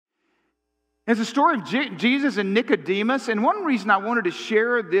It's a story of Jesus and Nicodemus, and one reason I wanted to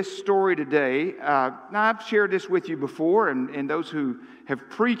share this story today, now I've shared this with you before, and those who have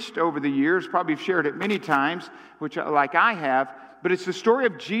preached over the years probably have shared it many times, which like I have, but it's the story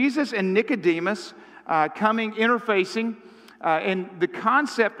of Jesus and Nicodemus interfacing, and the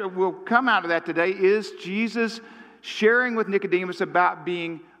concept that will come out of that today is Jesus sharing with Nicodemus about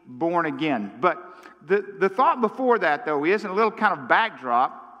being born again. But the thought before that, though, is in a little kind of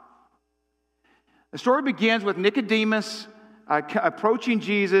backdrop. The story begins with Nicodemus approaching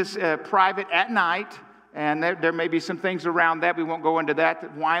Jesus private at night, and there may be some things around that. We won't go into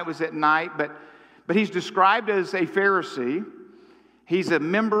that, why it was at night, but he's described as a Pharisee. He's a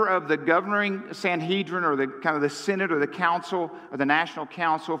member of the governing Sanhedrin, or the kind of the Senate or the council, or the national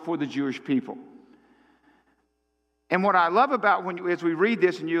council for the Jewish people. And what I love about as we read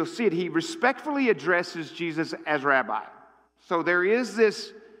this, and you'll see it, he respectfully addresses Jesus as rabbi. So there is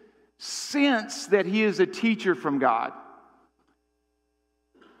this sense that he is a teacher from God.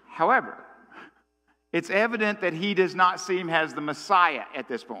 However, it's evident that he does not see him as the Messiah at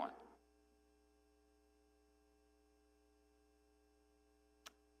this point.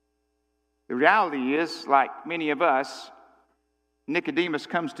 The reality is, like many of us, Nicodemus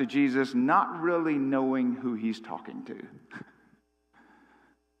comes to Jesus not really knowing who he's talking to.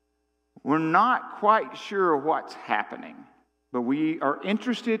 We're not quite sure what's happening, but we are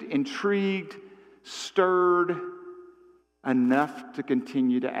interested, intrigued, stirred enough to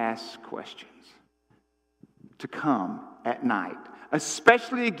continue to ask questions, to come at night.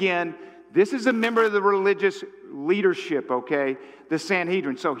 Especially, again, this is a member of the religious leadership, okay? The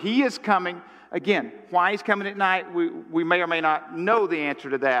Sanhedrin. So he is coming. Again, why he's coming at night, we may or may not know the answer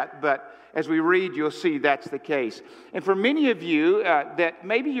to that, but as we read, you'll see that's the case. And for many of you that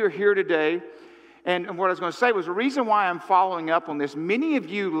maybe you're here today, and what I was going to say was the reason why I'm following up on this, many of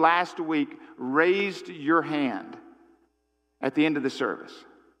you last week raised your hand at the end of the service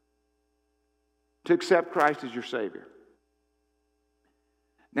to accept Christ as your Savior.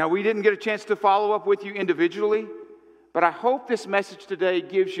 Now, we didn't get a chance to follow up with you individually, but I hope this message today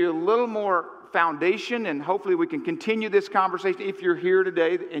gives you a little more foundation, and hopefully we can continue this conversation. If you're here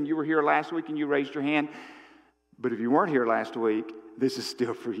today and you were here last week and you raised your hand, but if you weren't here last week, this is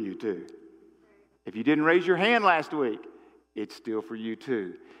still for you too. If you didn't raise your hand last week, it's still for you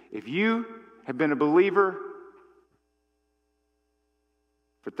too. If you have been a believer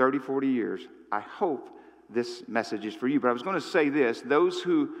for 30, 40 years, I hope this message is for you. But I was going to say this, those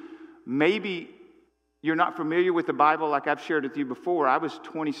who maybe you're not familiar with the Bible, like I've shared with you before. I was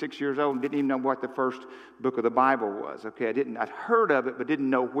 26 years old and didn't even know what the first book of the Bible was. Okay, I'd heard of it, but didn't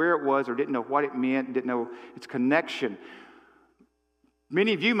know where it was, or didn't know what it meant, didn't know its connection.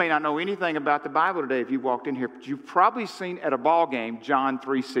 Many of you may not know anything about the Bible today if you walked in here, but you've probably seen at a ball game John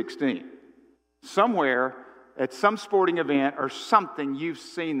 3:16. Somewhere at some sporting event or something, you've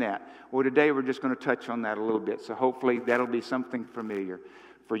seen that. Well, today we're just going to touch on that a little bit, so hopefully that'll be something familiar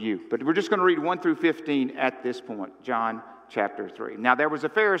for you. But we're just going to read 1 through 15 at this point, John chapter 3. Now there was a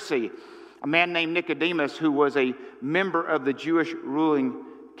Pharisee, a man named Nicodemus, who was a member of the Jewish ruling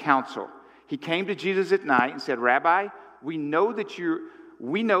council. He came to Jesus at night and said, "Rabbi, we know that you're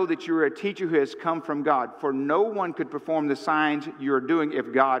a teacher who has come from God, for no one could perform the signs you are doing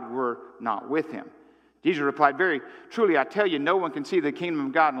if God were not with him." Jesus replied, "Very truly, I tell you, no one can see the kingdom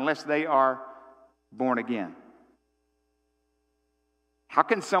of God unless they are born again." "How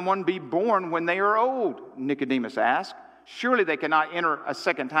can someone be born when they are old?" Nicodemus asked. "Surely they cannot enter a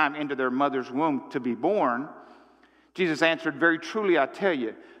second time into their mother's womb to be born." Jesus answered, "Very truly, I tell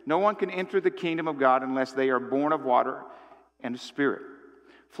you, no one can enter the kingdom of God unless they are born of water and of spirit.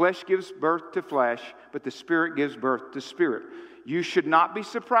 Flesh gives birth to flesh, but the Spirit gives birth to spirit. You should not be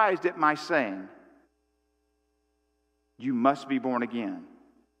surprised at my saying, 'You must be born again.'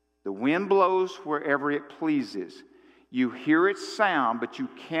 The wind blows wherever it pleases. You hear its sound, but you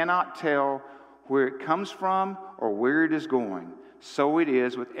cannot tell where it comes from or where it is going. So it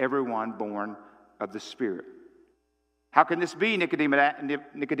is with everyone born of the Spirit." "How can this be?"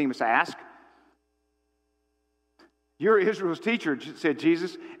 Nicodemus asked. "You're Israel's teacher," said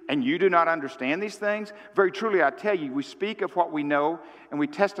Jesus, "and you do not understand these things? Very truly, I tell you, we speak of what we know and we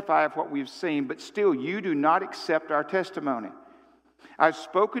testify of what we've seen, but still you do not accept our testimony. I've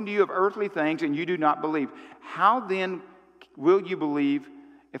spoken to you of earthly things and you do not believe. How then will you believe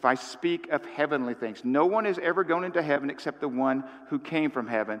if I speak of heavenly things? No one has ever gone into heaven except the one who came from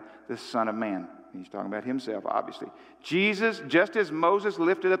heaven, the Son of Man." He's talking about himself, obviously. Jesus, just as Moses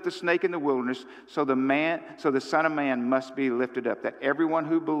lifted up the snake in the wilderness, so the Son of Man must be lifted up, that everyone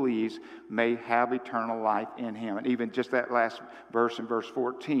who believes may have eternal life in him. And even just that last verse in verse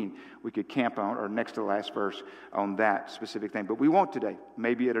 14, we could camp on, or next to the last verse, on that specific thing. But we won't today,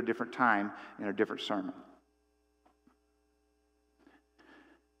 maybe at a different time in a different sermon.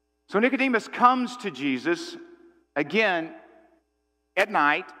 So Nicodemus comes to Jesus again at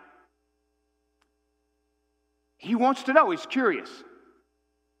night. He wants to know. He's curious.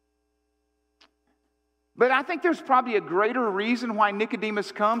 But I think there's probably a greater reason why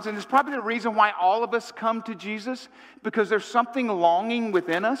Nicodemus comes, and there's probably the reason why all of us come to Jesus, because there's something longing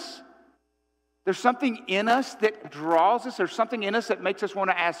within us. There's something in us that draws us. There's something in us that makes us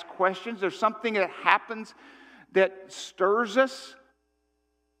want to ask questions. There's something that happens that stirs us.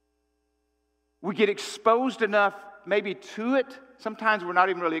 We get exposed enough maybe to it. Sometimes we're not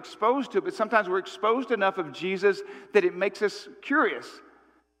even really exposed to it, but sometimes we're exposed enough of Jesus that it makes us curious.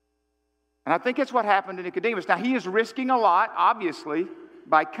 And I think that's what happened to Nicodemus. Now, he is risking a lot, obviously,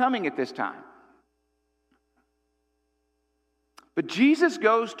 by coming at this time. But Jesus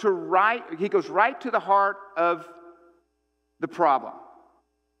goes right to the heart of the problem.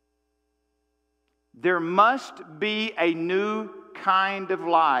 There must be a new kind of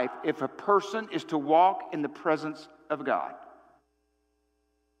life if a person is to walk in the presence of God.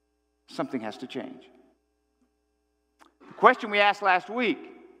 Something has to change. The question we asked last week,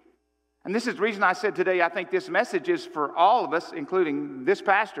 and this is the reason I said today I think this message is for all of us, including this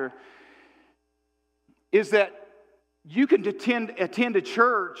pastor, is that you can attend a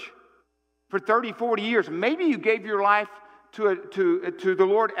church for 30, 40 years. Maybe you gave your life to the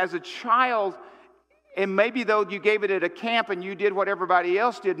Lord as a child, and maybe though you gave it at a camp and you did what everybody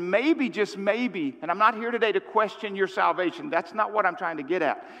else did, maybe, just maybe, and I'm not here today to question your salvation. That's not what I'm trying to get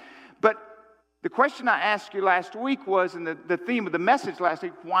at. But the question I asked you last week was, and the theme of the message last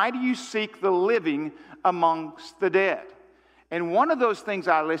week, why do you seek the living amongst the dead? And one of those things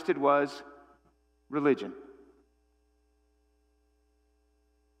I listed was religion.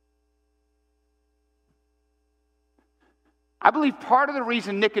 I believe part of the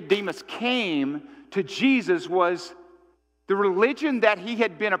reason Nicodemus came to Jesus was the religion that he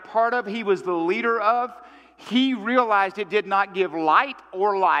had been a part of, he was the leader of. He realized it did not give light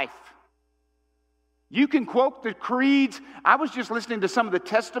or life. You can quote the creeds. I was just listening to some of the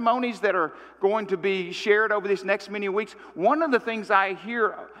testimonies that are going to be shared over these next many weeks. One of the things I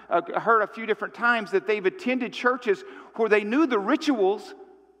heard a few different times, that they've attended churches where they knew the rituals,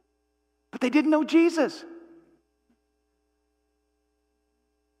 but they didn't know Jesus.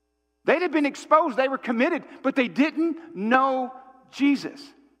 They'd have been exposed, they were committed, but they didn't know Jesus.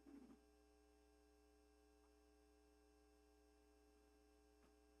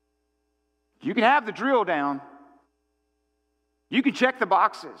 You can have the drill down. You can check the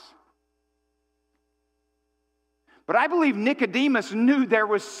boxes. But I believe Nicodemus knew there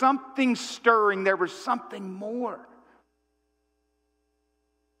was something stirring, there was something more.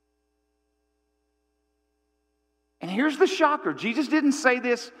 And here's the shocker. Jesus didn't say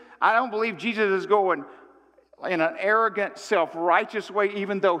this. I don't believe Jesus is going in an arrogant, self-righteous way,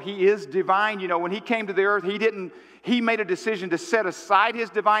 even though he is divine. You know, when he came to the earth, he made a decision to set aside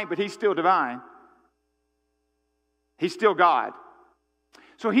his divine, but he's still divine. He's still God.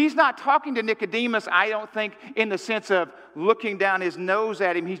 So he's not talking to Nicodemus, I don't think, in the sense of looking down his nose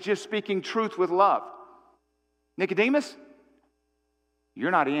at him. He's just speaking truth with love. Nicodemus, you're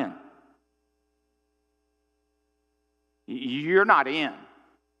not in. You're not in.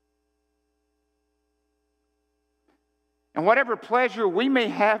 And whatever pleasure we may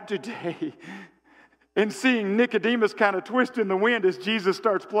have today in seeing Nicodemus kind of twist in the wind as Jesus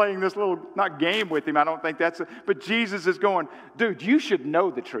starts playing this little, not game with him, I don't think that's, but Jesus is going, dude, you should know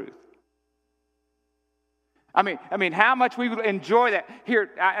the truth. I mean, how much we enjoy that. Here,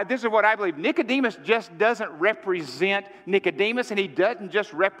 this is what I believe. Nicodemus just doesn't represent Nicodemus, and he doesn't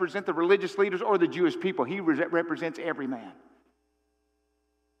just represent the religious leaders or the Jewish people. He represents every man.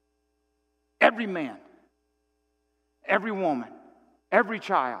 Every man. Every woman. Every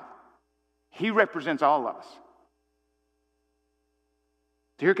child. He represents all of us.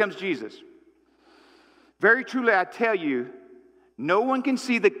 So here comes Jesus. Very truly, I tell you, no one can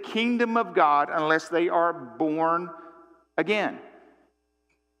see the kingdom of God unless they are born again.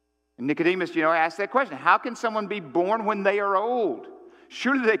 And Nicodemus, asked that question. How can someone be born when they are old?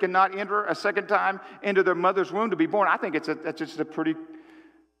 Surely they cannot enter a second time into their mother's womb to be born. I think that's just a pretty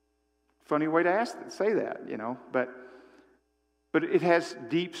funny way to say that, But it has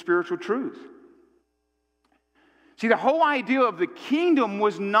deep spiritual truth. See, the whole idea of the kingdom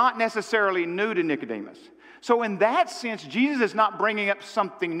was not necessarily new to Nicodemus. So in that sense, Jesus is not bringing up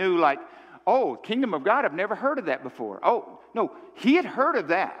something new like, oh, kingdom of God, I've never heard of that before. Oh, no, he had heard of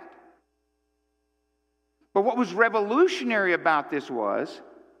that. But what was revolutionary about this was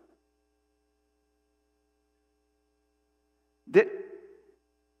that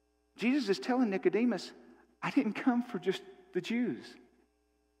Jesus is telling Nicodemus, I didn't come for just the Jews.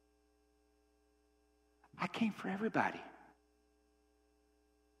 I came for everybody.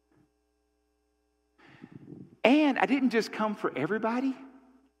 And I didn't just come for everybody.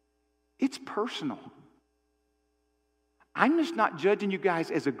 It's personal. I'm just not judging you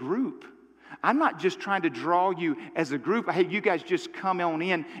guys as a group. I'm not just trying to draw you as a group. Hey, you guys just come on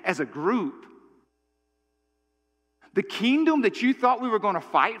in as a group. The kingdom that you thought we were going to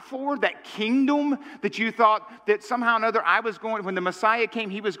fight for, that kingdom that you thought that somehow or another when the Messiah came,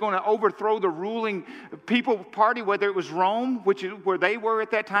 he was going to overthrow the ruling people party, whether it was Rome, which is where they were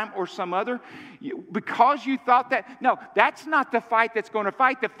at that time, or some other. Because you thought that, no, that's not the fight that's going to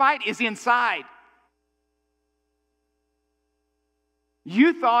fight. The fight is inside.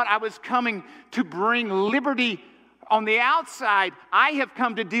 You thought I was coming to bring liberty on the outside. I have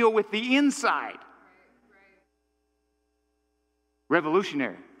come to deal with the inside.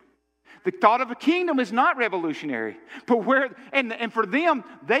 Revolutionary. The thought of a kingdom is not revolutionary. But and for them,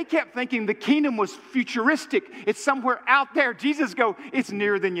 they kept thinking the kingdom was futuristic. It's somewhere out there. Jesus goes, it's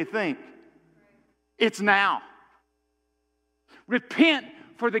nearer than you think. It's now. Repent,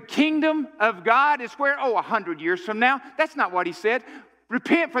 for the kingdom of God is where? 100 years from now. That's not what he said.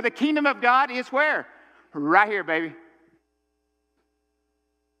 Repent, for the kingdom of God is where? Right here, baby.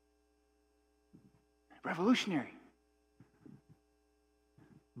 Revolutionary.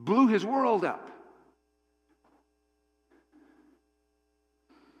 Blew his world up.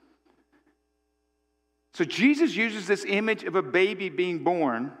 So Jesus uses this image of a baby being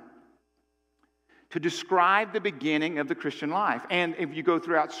born to describe the beginning of the Christian life. And if you go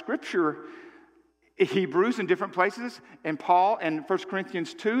throughout Scripture, Hebrews in different places, and Paul and 1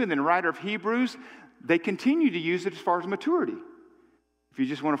 Corinthians 2, and then the writer of Hebrews, they continue to use it as far as maturity, if you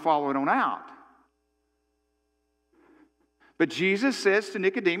just want to follow it on out. But Jesus says to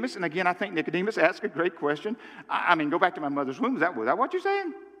Nicodemus, and again, I think Nicodemus asked a great question. I mean, go back to my mother's womb. Was that what you're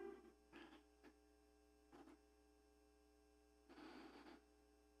saying?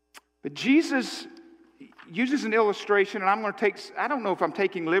 But Jesus uses an illustration, and I don't know if I'm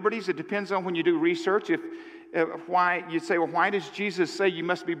taking liberties. It depends on when you do research. Why you say, well, why does Jesus say you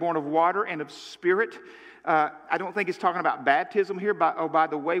must be born of water and of spirit? I don't think it's talking about baptism here. By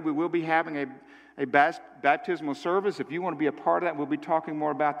the way, we will be having a baptismal service. If you want to be a part of that, we'll be talking more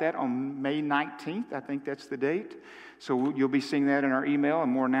about that on May 19th. I think that's the date. So you'll be seeing that in our email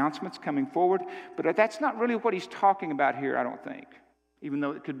and more announcements coming forward. But that's not really what he's talking about here, I don't think, even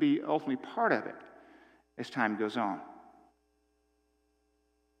though it could be ultimately part of it as time goes on.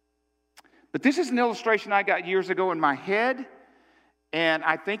 But this is an illustration I got years ago in my head, and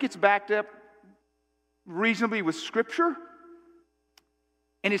I think it's backed up reasonably with Scripture.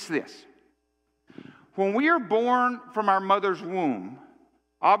 And it's this. When we are born from our mother's womb,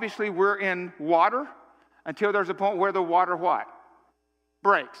 obviously we're in water until there's a point where the water what?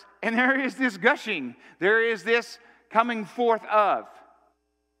 Breaks. And there is this gushing. There is this coming forth of.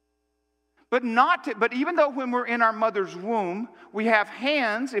 But even though when we're in our mother's womb, we have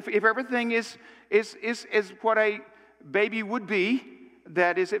hands, if everything is what a baby would be,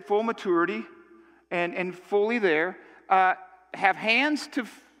 that is at full maturity and fully there, have hands to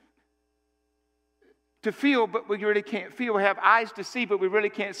feel, but we really can't feel. We have eyes to see, but we really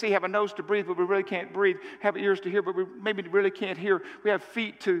can't see. Have a nose to breathe, but we really can't breathe. Have ears to hear, but we maybe really can't hear. We have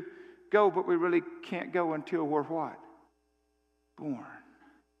feet to go, but we really can't go until we're what? Born.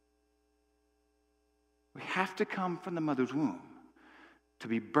 We have to come from the mother's womb to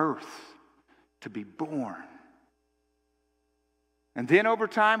be birthed, to be born. And then over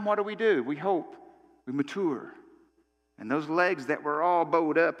time, what do? We hope. We mature. And those legs that were all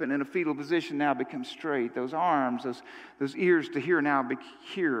bowed up and in a fetal position now become straight. Those arms, those ears to hear now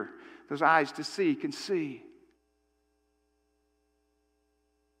hear. Those eyes to see can see.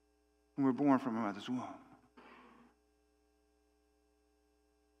 When we're born from a mother's womb.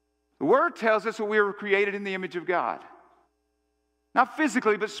 The Word tells us that we were created in the image of God. Not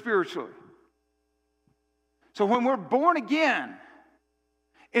physically, but spiritually. So when we're born again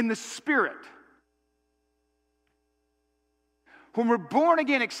in the Spirit, when we're born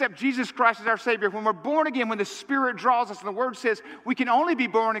again, accept Jesus Christ as our Savior, when we're born again, when the Spirit draws us, and the Word says we can only be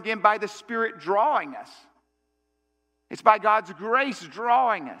born again by the Spirit drawing us. It's by God's grace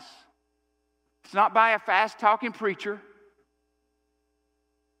drawing us. It's not by a fast-talking preacher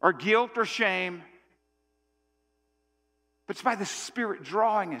or guilt or shame, but it's by the Spirit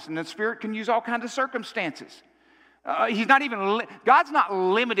drawing us. And the Spirit can use all kinds of circumstances. God's not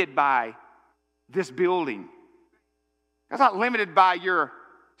limited by this building. God's not limited by your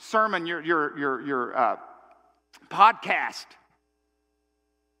sermon, your podcast.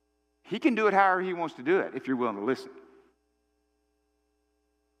 He can do it however He wants to do it if you're willing to listen.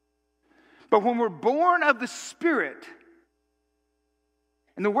 But when we're born of the Spirit,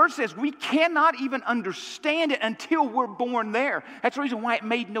 and the Word says we cannot even understand it until we're born there. That's the reason why it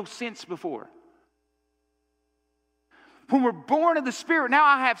made no sense before. When we're born of the Spirit, now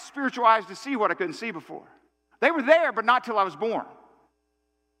I have spiritual eyes to see what I couldn't see before. They were there, but not till I was born.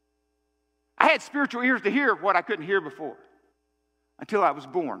 I had spiritual ears to hear what I couldn't hear before until I was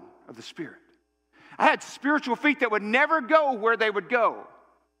born of the Spirit. I had spiritual feet that would never go where they would go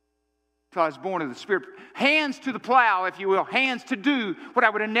until I was born of the Spirit. Hands to the plow, if you will. Hands to do what I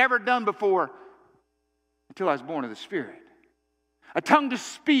would have never done before until I was born of the Spirit. A tongue to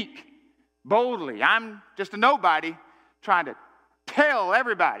speak boldly. I'm just a nobody trying to tell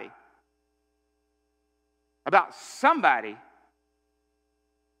everybody about somebody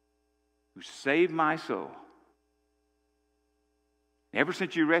who saved my soul. Ever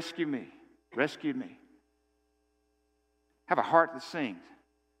since you rescued me, have a heart that sings.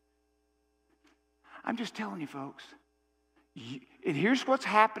 I'm just telling you, folks. And here's what's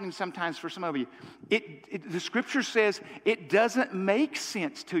happening sometimes for some of you. The Scripture says it doesn't make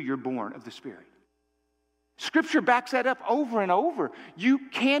sense till you're born of the Spirit. Scripture backs that up over and over. You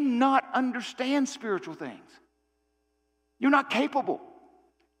cannot understand spiritual things. You're not capable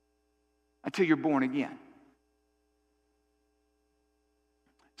until you're born again.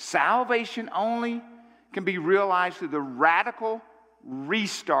 Salvation only can be realized through the radical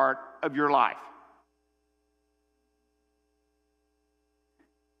restart of your life.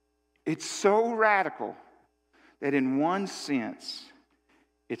 It's so radical that in one sense,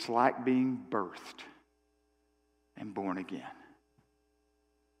 it's like being birthed and born again.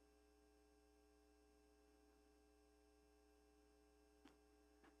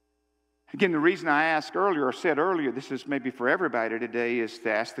 Again, the reason I said earlier, this is maybe for everybody today, is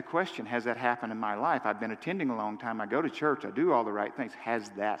to ask the question, has that happened in my life? I've been attending a long time. I go to church. I do all the right things. Has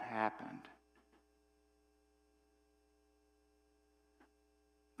that happened?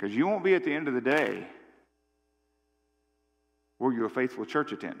 Because you won't be at the end of the day, were you a faithful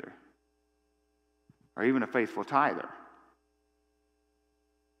church attender? Or even a faithful tither?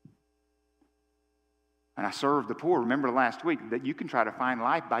 And I served the poor. Remember last week that you can try to find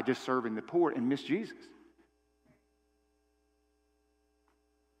life by just serving the poor and miss Jesus.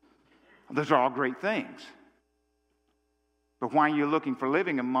 Those are all great things. But why are you looking for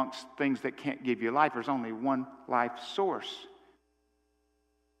living amongst things that can't give you life? There's only one life source.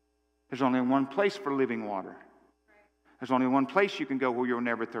 There's only one place for living water. There's only one place you can go where you'll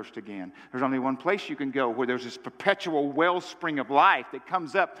never thirst again. There's only one place you can go where there's this perpetual wellspring of life that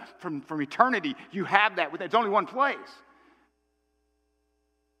comes up from eternity. You have that. There's only one place.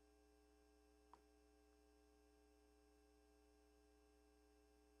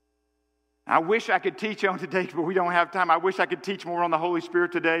 I wish I could teach on today, but we don't have time. I wish I could teach more on the Holy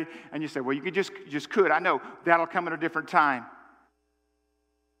Spirit today. And you say, well, you could just could. I know that'll come at a different time.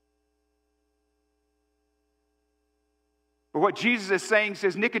 But what Jesus is saying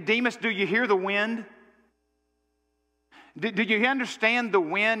says, Nicodemus, do you hear the wind? Do you understand the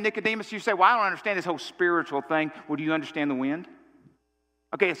wind, Nicodemus? You say, well, I don't understand this whole spiritual thing. Well, do you understand the wind?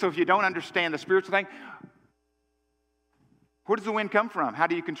 Okay, so if you don't understand the spiritual thing, where does the wind come from? How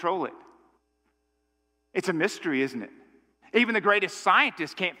do you control it? It's a mystery, isn't it? Even the greatest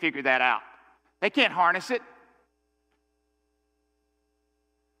scientists can't figure that out. They can't harness it.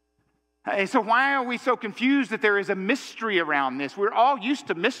 And so why are we so confused that there is a mystery around this? We're all used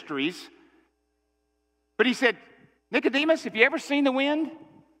to mysteries. But he said, Nicodemus, have you ever seen the wind?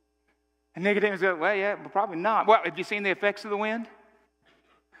 And Nicodemus goes, well, yeah, but probably not. Well, have you seen the effects of the wind?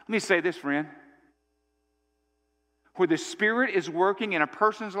 Let me say this, friend. Where the Spirit is working in a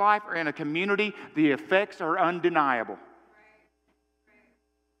person's life or in a community, the effects are undeniable.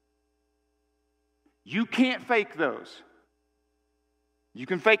 You can't fake those. You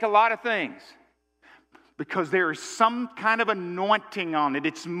can fake a lot of things because there is some kind of anointing on it.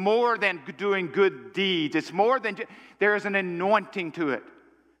 It's more than doing good deeds. It's more than, there is an anointing to it.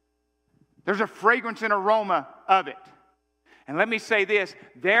 There's a fragrance and aroma of it. And let me say this,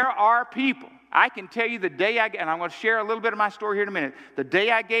 there are people I can tell you the day and I'm going to share a little bit of my story here in a minute. The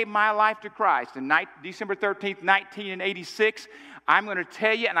day I gave my life to Christ, December 13th, 1986, I'm going to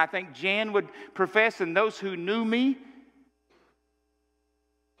tell you, and I think Jan would profess, and those who knew me,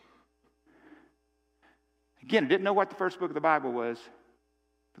 again, I didn't know what the first book of the Bible was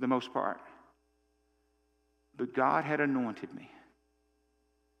for the most part. But God had anointed me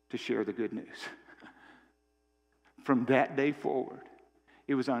to share the good news. From that day forward,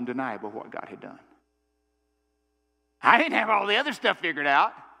 it was undeniable what God had done. I didn't have all the other stuff figured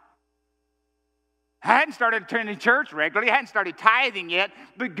out. I hadn't started attending church regularly. I hadn't started tithing yet.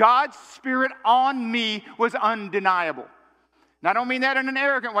 But God's Spirit on me was undeniable. And I don't mean that in an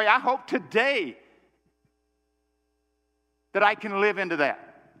arrogant way. I hope today that I can live into that.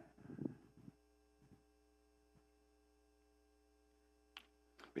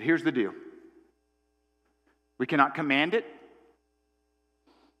 But here's the deal. We cannot command it.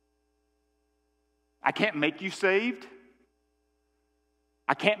 I can't make you saved.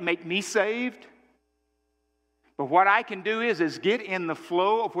 I can't make me saved. But what I can do is get in the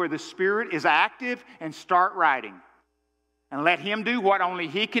flow of where the Spirit is active and start writing. And let Him do what only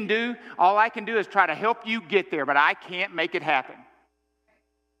He can do. All I can do is try to help you get there, but I can't make it happen.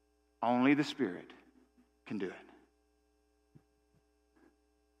 Only the Spirit can do it.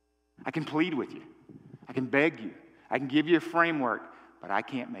 I can plead with you. I can beg you. I can give you a framework, but I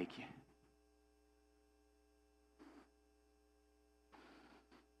can't make you.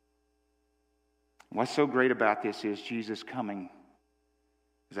 What's so great about this is Jesus coming.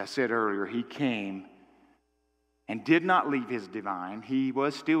 As I said earlier, He came and did not leave His divine. He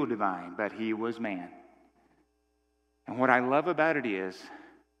was still divine, but He was man. And what I love about it is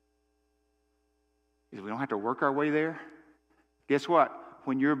we don't have to work our way there. Guess what?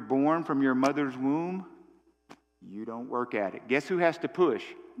 When you're born from your mother's womb, you don't work at it. Guess who has to push?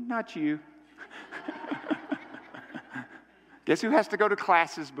 Not you. Guess who has to go to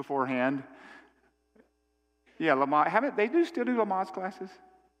classes beforehand? Yeah, Lamont. They do still do Lamont's classes?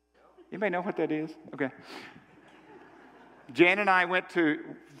 Anybody know what that is? Okay. Jan and I went to,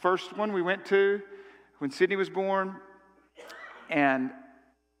 first one we went to when Sydney was born, and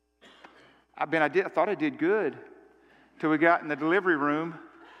I thought I did good till we got in the delivery room,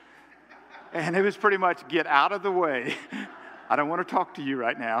 and it was pretty much get out of the way. I don't want to talk to you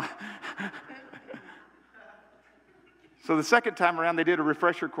right now. So the second time around, they did a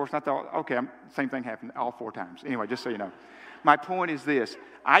refresher course, and I thought, okay, same thing happened all 4 times. Anyway, just so you know. My point is this.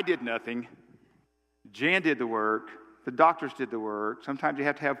 I did nothing. Jan did the work. The doctors did the work. Sometimes you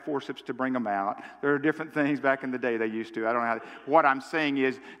have to have forceps to bring them out. There are different things back in the day they used to. I don't know what I'm saying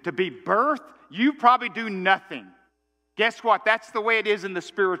is, to be birthed, you probably do nothing. Guess what? That's the way it is in the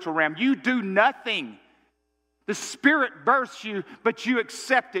spiritual realm. You do nothing. The Spirit births you, but you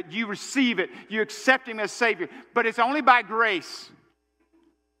accept it. You receive it. You accept Him as Savior. But it's only by grace.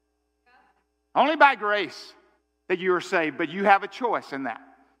 Only by grace that you are saved. But you have a choice in that.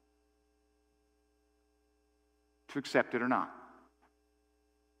 To accept it or not.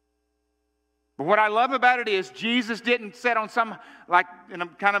 But what I love about it is Jesus didn't sit on some, like in a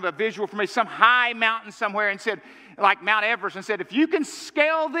kind of a visual for me, some high mountain somewhere and said, like Mount Everest, and said, if you can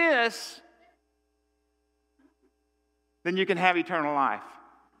scale this, then you can have eternal life.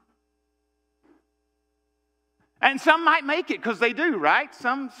 And some might make it, because they do, right?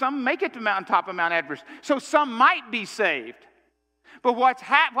 Some make it to top of Mount Everest. So some might be saved. But what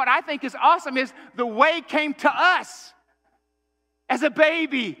I think is awesome is the way came to us. As a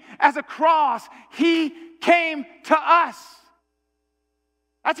baby, as a cross, He came to us.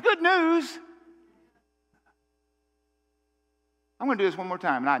 That's good news. I'm going to do this one more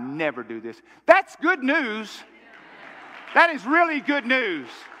time, and I never do this. That's good news. That is really good news.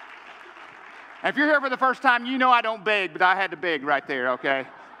 And if you're here for the first time, you know I don't beg, but I had to beg right there, okay?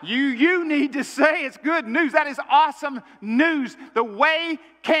 You need to say it's good news. That is awesome news. The way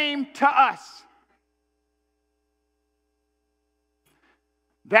came to us.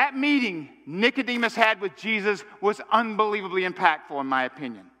 That meeting Nicodemus had with Jesus was unbelievably impactful, in my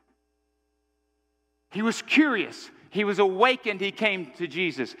opinion. He was curious. He was awakened. He came to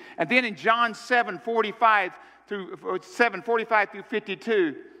Jesus. And then in John 7:45 through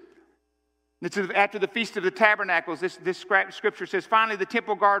 52, it's after the Feast of the Tabernacles, this scripture says, finally the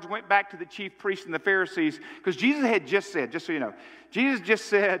temple guards went back to the chief priests and the Pharisees, because Jesus had just said, just so you know, Jesus just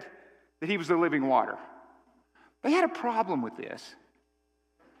said that He was the living water. They had a problem with this.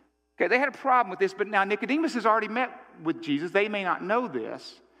 Okay, they had a problem with this, but now Nicodemus has already met with Jesus. They may not know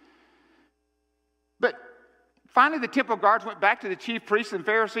this. But finally the temple guards went back to the chief priests and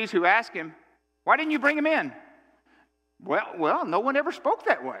Pharisees, who asked Him, why didn't you bring Him in? Well, no one ever spoke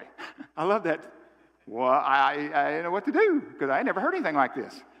that way. I love that. Well, I didn't know what to do because I never heard anything like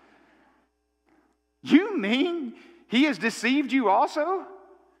this. You mean he has deceived you also?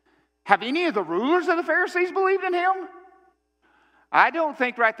 Have any of the rulers of the Pharisees believed in him? I don't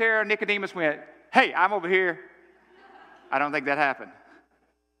think right there Nicodemus went, hey, I'm over here. I don't think that happened.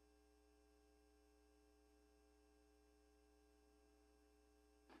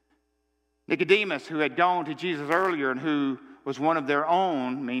 Nicodemus, who had gone to Jesus earlier and who was one of their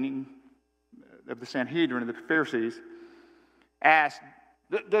own, meaning of the Sanhedrin and the Pharisees, asked,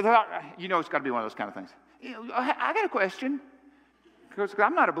 you know it's got to be one of those kind of things. I got a question. Because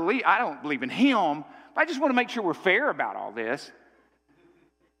I'm not a believer. I don't believe in him. But I just want to make sure we're fair about all this.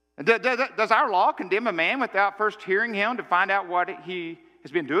 Does our law condemn a man without first hearing him to find out what he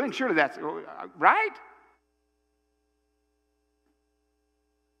has been doing? Surely that's right.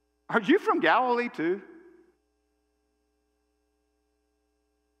 Are you from Galilee too?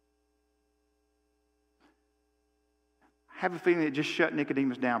 I have a feeling it just shut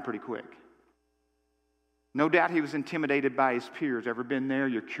Nicodemus down pretty quick. No doubt he was intimidated by his peers. Ever been there?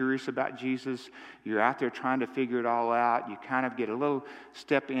 You're curious about Jesus. You're out there trying to figure it all out. You kind of get a little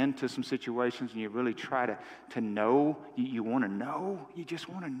step into some situations and you really try to know. You want to know. You just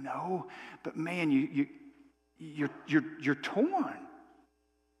want to know. But man, you're torn.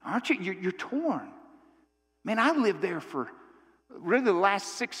 Aren't you? You're torn. Man, I lived there for really the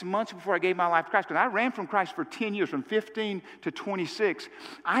last 6 months before I gave my life to Christ. Because I ran from Christ for 10 years, from 15 to 26.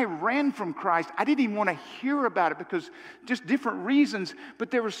 I ran from Christ. I didn't even want to hear about it because just different reasons.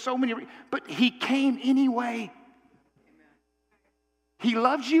 But there were so many. But he came anyway. He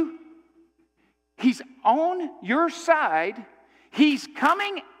loves you. He's on your side. He's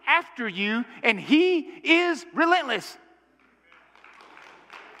coming after you. And he is relentless.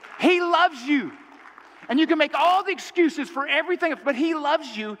 He loves you. And you can make all the excuses for everything, but he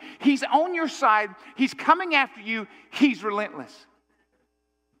loves you. He's on your side. He's coming after you. He's relentless.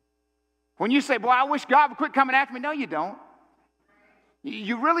 When you say, boy, I wish God would quit coming after me. No, you don't.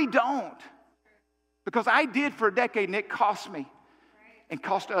 You really don't. Because I did for a decade, and it cost me and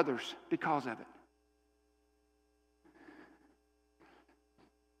cost others because of it.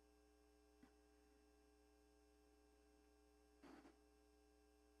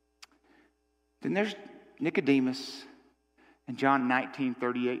 Then there's Nicodemus in John 19,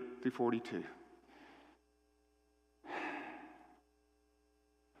 38 through 42.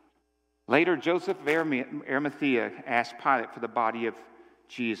 Later, Joseph of Arimathea asked Pilate for the body of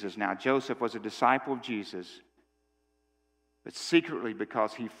Jesus. Now, Joseph was a disciple of Jesus, but secretly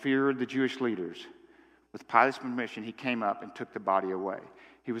because he feared the Jewish leaders. With Pilate's permission, he came up and took the body away.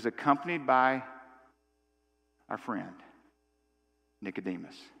 He was accompanied by our friend,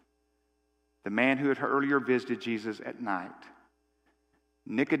 Nicodemus, the man who had earlier visited Jesus at night.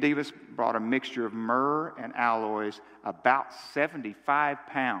 Nicodemus brought a mixture of myrrh and aloes, about 75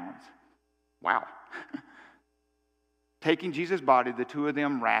 pounds. Wow. Taking Jesus' body, the two of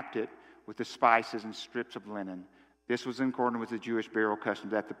them wrapped it with the spices and strips of linen. This was in accordance with the Jewish burial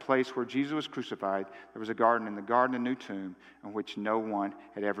custom. At the place where Jesus was crucified, there was a garden, in the garden a new tomb, in which no one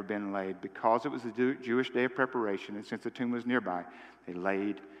had ever been laid. Because it was the Jewish day of preparation, and since the tomb was nearby, they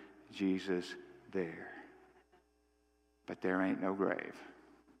laid Jesus there. But there ain't no grave.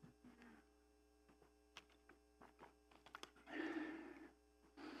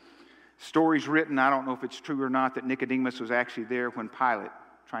 Stories written, I don't know if it's true or not, that Nicodemus was actually there when Pilate,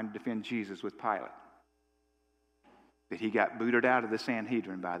 trying to defend Jesus with Pilate. That he got booted out of the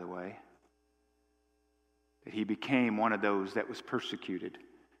Sanhedrin, by the way. That he became one of those that was persecuted.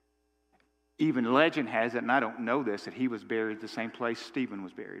 Even legend has it, and I don't know this, that he was buried the same place Stephen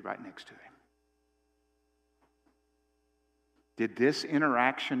was buried, right next to him. Did this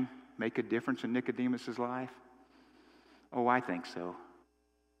interaction make a difference in Nicodemus' life? Oh, I think so.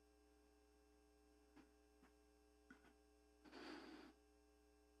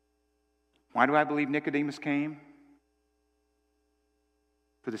 Why do I believe Nicodemus came?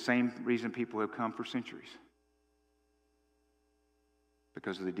 For the same reason people have come for centuries.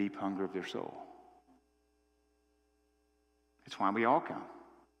 Because of the deep hunger of their soul. It's why we all come.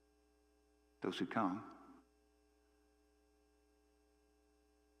 Those who come.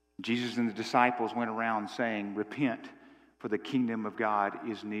 Jesus and the disciples went around saying, repent, for the kingdom of God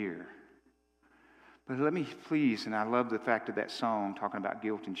is near. But let me please, and I love the fact of that song talking about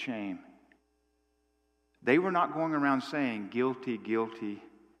guilt and shame. They were not going around saying guilty, guilty,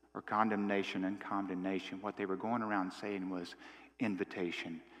 or condemnation and condemnation. What they were going around saying was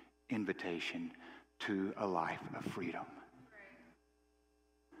invitation, invitation to a life of freedom.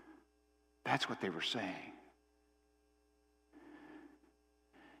 That's what they were saying.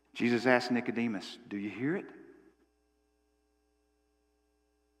 Jesus asked Nicodemus, do you hear it?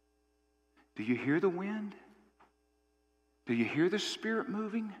 Do you hear the wind? Do you hear the Spirit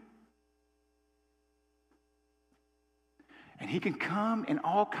moving? And He can come in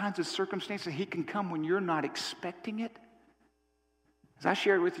all kinds of circumstances. He can come when you're not expecting it. As I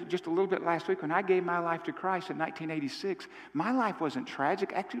shared with you just a little bit last week, when I gave my life to Christ in 1986, my life wasn't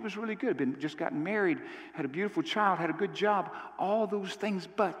tragic. Actually, it was really good. Just gotten married, had a beautiful child, had a good job, all those things,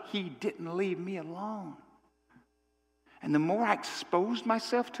 but He didn't leave me alone. And the more I exposed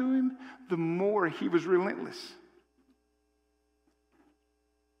myself to Him, the more He was relentless.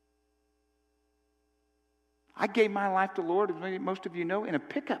 I gave my life to the Lord, as most of you know, in a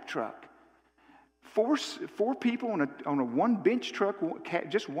pickup truck. Four people on a one bench truck,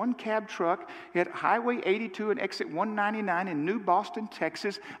 just one cab truck, at Highway 82 and exit 199 in New Boston,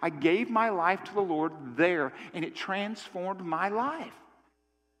 Texas. I gave my life to the Lord there, and it transformed my life.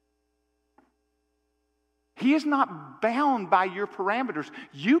 He is not bound by your parameters.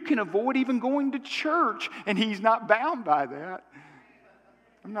 You can avoid even going to church, and He's not bound by that.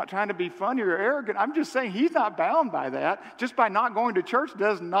 I'm not trying to be funny or arrogant. I'm just saying He's not bound by that. Just by not going to church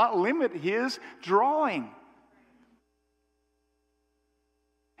does not limit His drawing.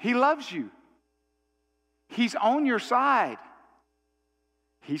 He loves you. He's on your side.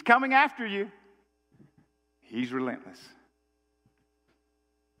 He's coming after you. He's relentless.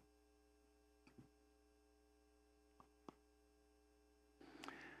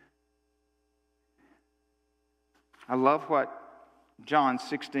 I love what John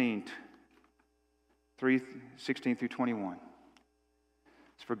 16 through 21.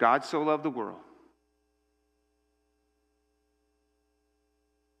 It's for God so loved the world.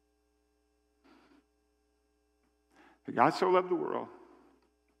 For God so loved the world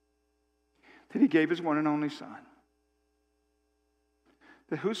that He gave His one and only Son,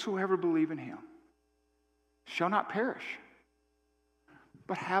 that whosoever believe in Him shall not perish,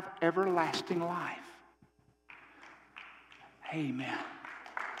 but have everlasting life. Amen.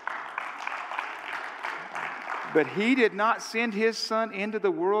 But He did not send His Son into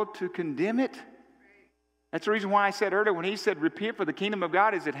the world to condemn it. That's the reason why I said earlier, when He said, repent for the kingdom of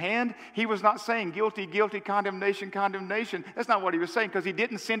God is at hand, He was not saying guilty, guilty, condemnation, condemnation. That's not what He was saying, because He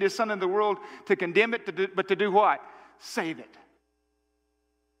didn't send His Son into the world to condemn it, but to do what? Save it.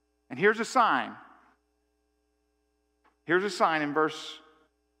 And here's a sign. Here's a sign in verse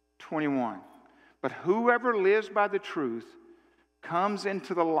 21. But whoever lives by the truth comes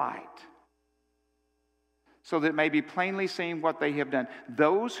into the light, so that it may be plainly seen what they have done.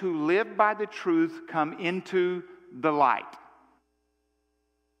 Those who live by the truth come into the light.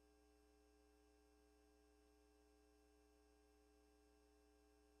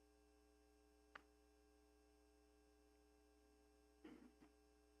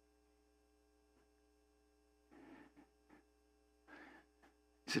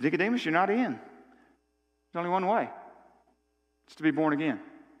 He said, Nicodemus, you're not in. There's only one way. It's to be born again.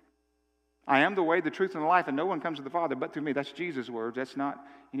 I am the way, the truth, and the life, and no one comes to the Father but through me. That's Jesus' words. That's not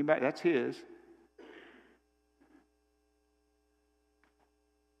anybody. That's His.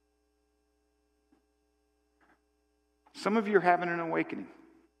 Some of you are having an awakening.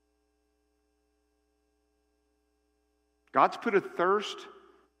 God's put a thirst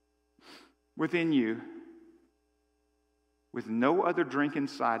within you with no other drink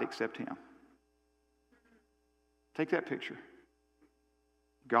inside except Him. Take that picture.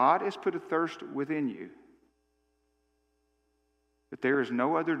 God has put a thirst within you that there is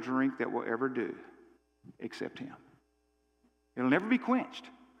no other drink that will ever do except Him. It'll never be quenched.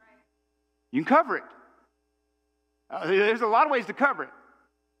 You can cover it. There's a lot of ways to cover it.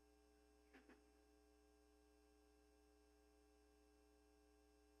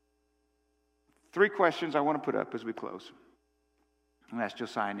 Three questions I want to put up as we close. I'm going to ask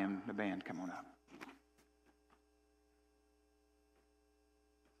Josiah and the band, come on up.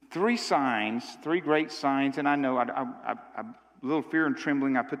 Three signs, three great signs, and I know a little fear and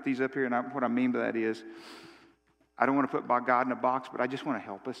trembling. I put these up here, and what I mean by that is, I don't want to put by God in a box, but I just want to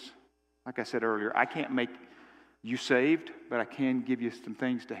help us. Like I said earlier, I can't make you saved, but I can give you some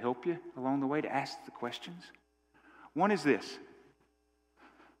things to help you along the way to ask the questions. One is this.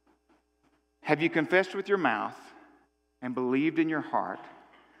 Have you confessed with your mouth and believed in your heart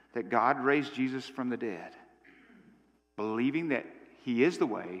that God raised Jesus from the dead? Believing that He is the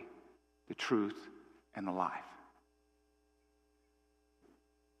way, the truth, and the life.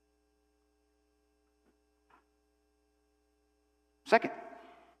 Second,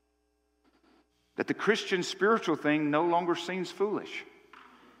 that the Christian spiritual thing no longer seems foolish.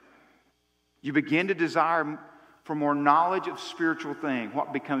 You begin to desire for more knowledge of spiritual things,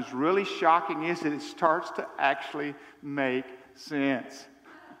 what becomes really shocking is that it starts to actually make sense.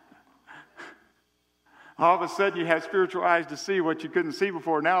 All of a sudden you have spiritual eyes to see what you couldn't see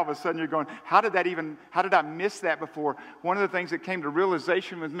before. Now all of a sudden you're going, how did I miss that before? One of the things that came to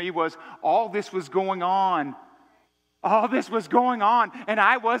realization with me was all this was going on. All this was going on, and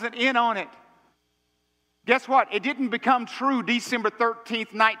I wasn't in on it. Guess what? It didn't become true December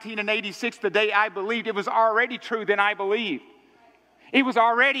 13th, 1986, the day I believed. It was already true then I believed. It was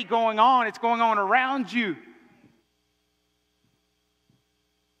already going on. It's going on around you.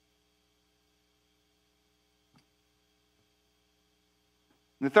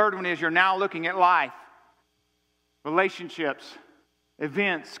 And the third one is you're now looking at life, relationships,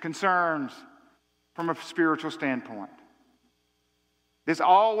 events, concerns from a spiritual standpoint. This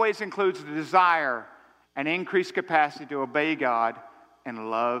always includes the desire and increased capacity to obey God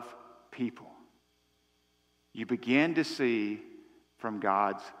and love people. You begin to see from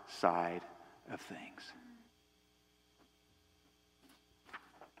God's side of things.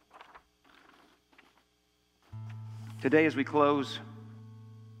 Today, as we close,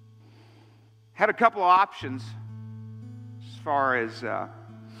 had a couple of options as far as an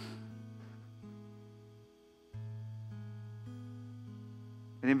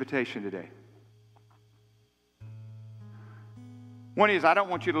invitation today. One is, I don't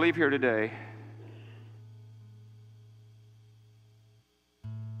want you to leave here today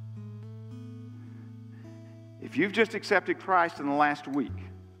if you've just accepted Christ in the last week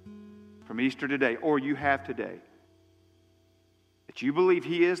from Easter today, or you have today, that you believe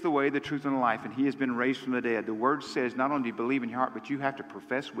He is the way, the truth, and the life, and He has been raised from the dead. The Word says not only do you believe in your heart, but you have to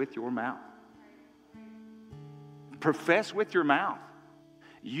profess with your mouth. Profess with your mouth.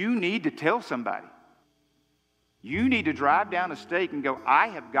 You need to tell somebody. You need to drive down a stake and go, I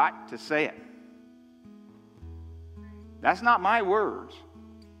have got to say it. That's not my words.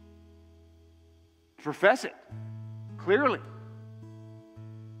 Profess it clearly.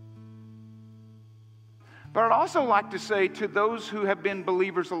 But I'd also like to say to those who have been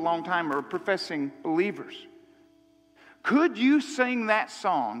believers a long time or professing believers, could you sing that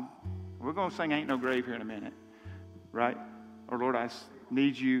song? We're going to sing Ain't No Grave here in a minute, right? Or Lord, I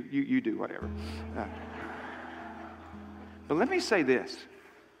need you. You do whatever. But let me say this.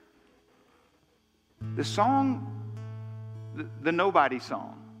 The song, the Nobody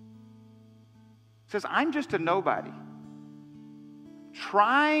song, says, I'm just a nobody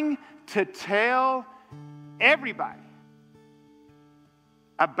trying to tell everybody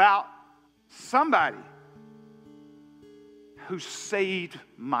about somebody who saved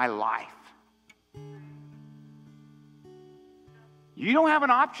my life. You don't have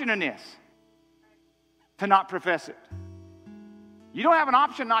an option in this to not profess it. You don't have an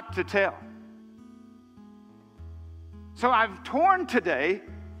option not to tell. So I've torn today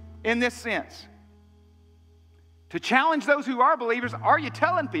in this sense to challenge those who are believers. Are you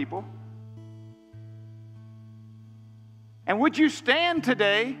telling people? And would you stand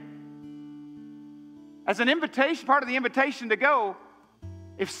today as an invitation, part of the invitation to go,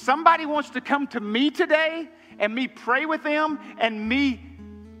 if somebody wants to come to me today and me pray with them and me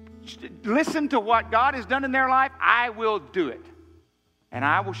listen to what God has done in their life, I will do it. And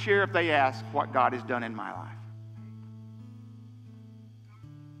I will share if they ask what God has done in my life.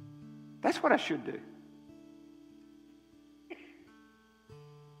 That's what I should do.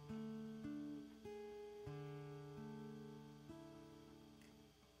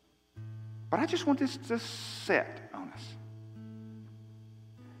 But I just want this to set on us.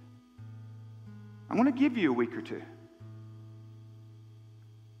 I'm going to give you a week or two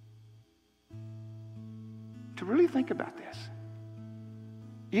to really think about this.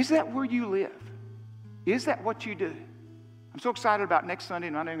 Is that where you live? Is that what you do? I'm so excited about next Sunday,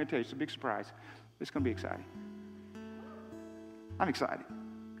 and I'm not even going to tell you. It's a big surprise. It's going to be exciting. I'm excited.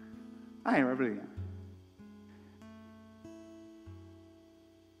 I really am.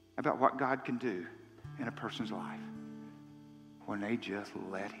 About what God can do in a person's life when they just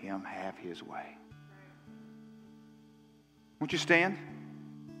let Him have His way. Won't you stand?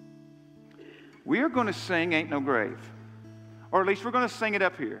 We are going to sing Ain't No Grave. Or at least we're going to sing it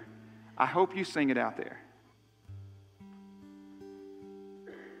up here. I hope you sing it out there.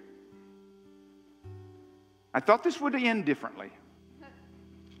 I thought this would end differently.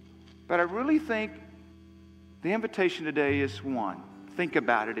 But I really think the invitation today is one. Think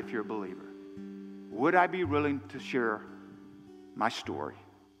about it if you're a believer. Would I be willing to share my story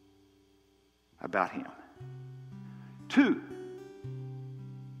about Him? 2,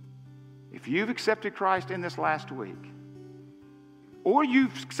 if you've accepted Christ in this last week, or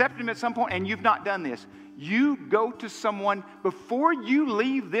you've accepted Him at some point and you've not done this, you go to someone before you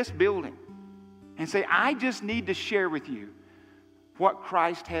leave this building and say, I just need to share with you what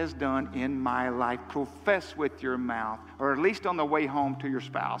Christ has done in my life. Profess with your mouth, or at least on the way home to your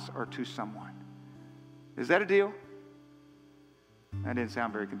spouse or to someone. Is that a deal? That didn't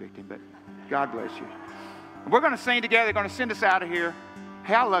sound very convicting, but God bless you. We're going to sing together. They're going to send us out of here.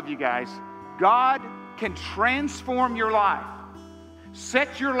 Hey, I love you guys. God can transform your life.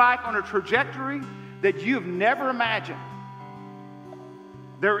 Set your life on a trajectory that you've never imagined.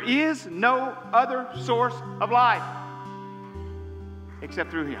 There is no other source of life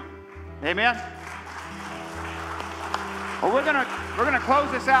except through Him. Amen? Well, we're gonna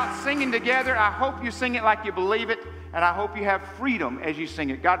close this out singing together. I hope you sing it like you believe it, and I hope you have freedom as you sing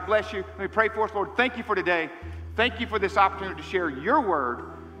it. God bless you. Let me pray for us, Lord. Thank you for today. Thank you for this opportunity to share your word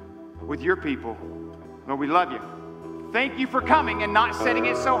with your people. Lord, we love you. Thank you for coming and not setting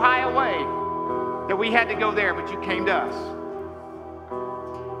it so high away that we had to go there, but you came to us.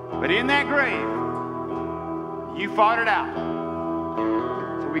 But in that grave, you fought it out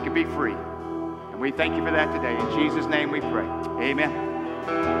so we could be free. And we thank you for that today. In Jesus' name we pray.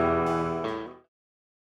 Amen.